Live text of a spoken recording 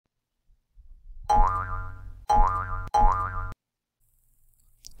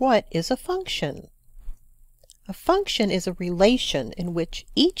What is a function? A function is a relation in which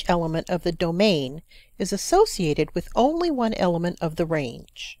each element of the domain is associated with only one element of the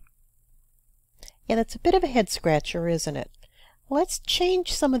range. Yeah, that's a bit of a head scratcher, isn't it? Let's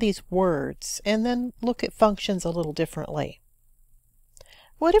change some of these words and then look at functions a little differently.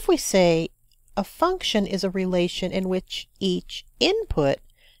 What if we say a function is a relation in which each input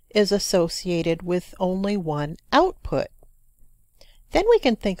is associated with only one output? Then we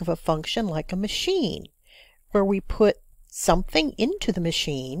can think of a function like a machine, where we put something into the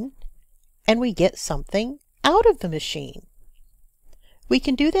machine and we get something out of the machine. We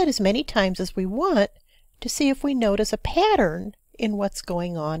can do that as many times as we want to see if we notice a pattern in what's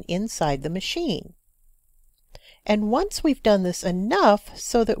going on inside the machine. And once we've done this enough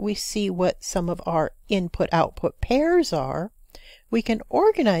so that we see what some of our input-output pairs are, we can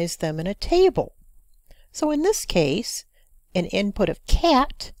organize them in a table. So in this case, an input of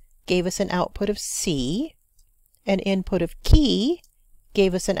cat gave us an output of C, an input of key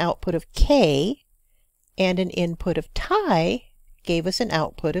gave us an output of K, and an input of tie gave us an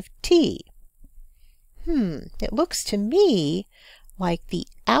output of T. It looks to me like the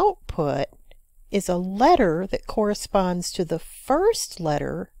output is a letter that corresponds to the first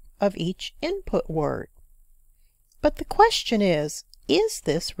letter of each input word. But the question is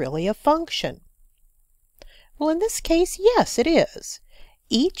this really a function? Well, in this case, yes, it is.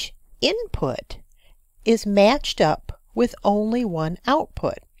 Each input is matched up with only one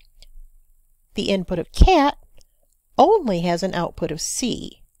output. The input of cat only has an output of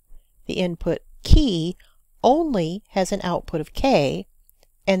C. The input key only has an output of K,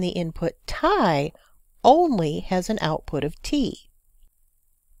 and the input tie only has an output of T.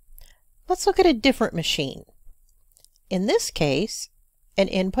 Let's look at a different machine. In this case, an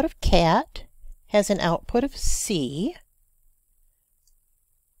input of cat has an output of C,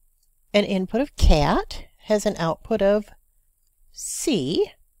 an input of cat has an output of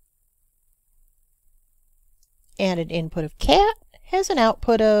C, and an input of cat has an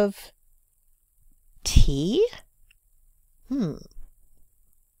output of T?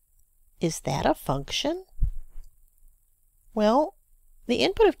 Is that a function? Well, the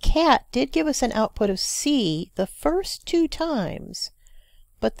input of cat did give us an output of C the first two times,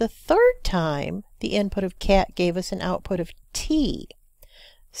 but the third time the input of cat gave us an output of T.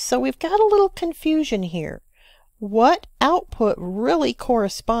 So we've got a little confusion here. What output really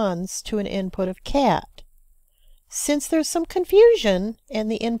corresponds to an input of cat? Since there's some confusion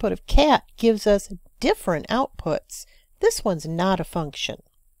and the input of cat gives us different outputs, this one's not a function.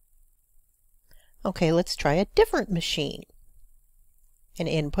 Okay, let's try a different machine. An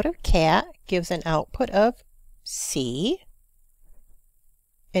input of cat gives an output of C.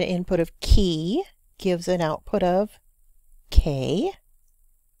 An input of key gives an output of K.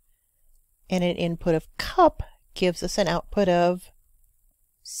 And an input of cup gives us an output of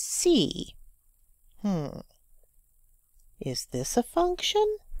C. Is this a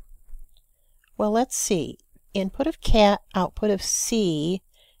function? Well, let's see. Input of cat, output of C,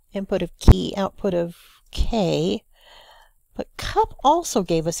 input of key, output of K. But cup also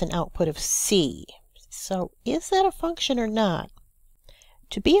gave us an output of C. So is that a function or not?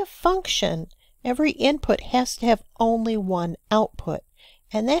 To be a function, every input has to have only one output.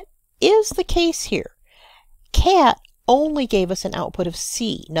 And that is the case here. Cat only gave us an output of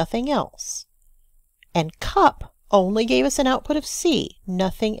C, nothing else. And cup only gave us an output of C,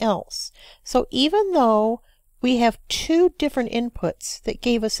 nothing else. So even though we have two different inputs that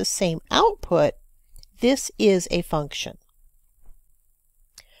gave us the same output, this is a function.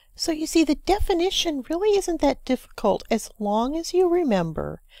 So you see, the definition really isn't that difficult as long as you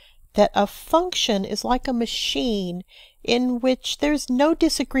remember that a function is like a machine in which there's no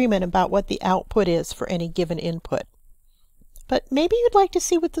disagreement about what the output is for any given input. But maybe you'd like to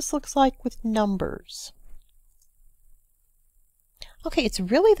see what this looks like with numbers. Okay, it's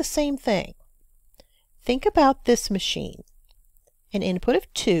really the same thing. Think about this machine. An input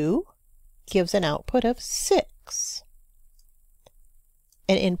of 2 gives an output of 6.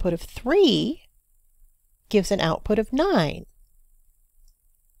 An input of 3 gives an output of 9.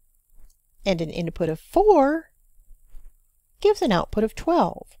 And an input of 4 gives an output of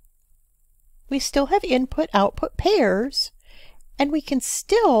 12. We still have input-output pairs, and we can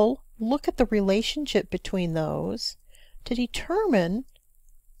still look at the relationship between those to determine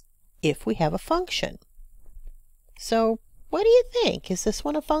if we have a function. So, what do you think? Is this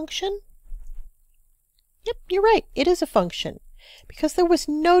one a function? Yep, you're right. It is a function, because there was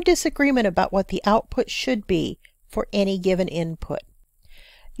no disagreement about what the output should be for any given input.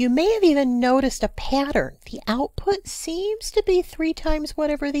 You may have even noticed a pattern. The output seems to be 3 times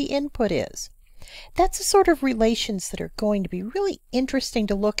whatever the input is. That's the sort of relations that are going to be really interesting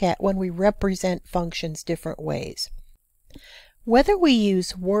to look at when we represent functions different ways. Whether we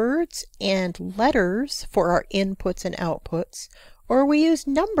use words and letters for our inputs and outputs, or we use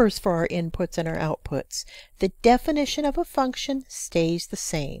numbers for our inputs and our outputs, the definition of a function stays the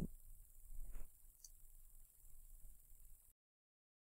same.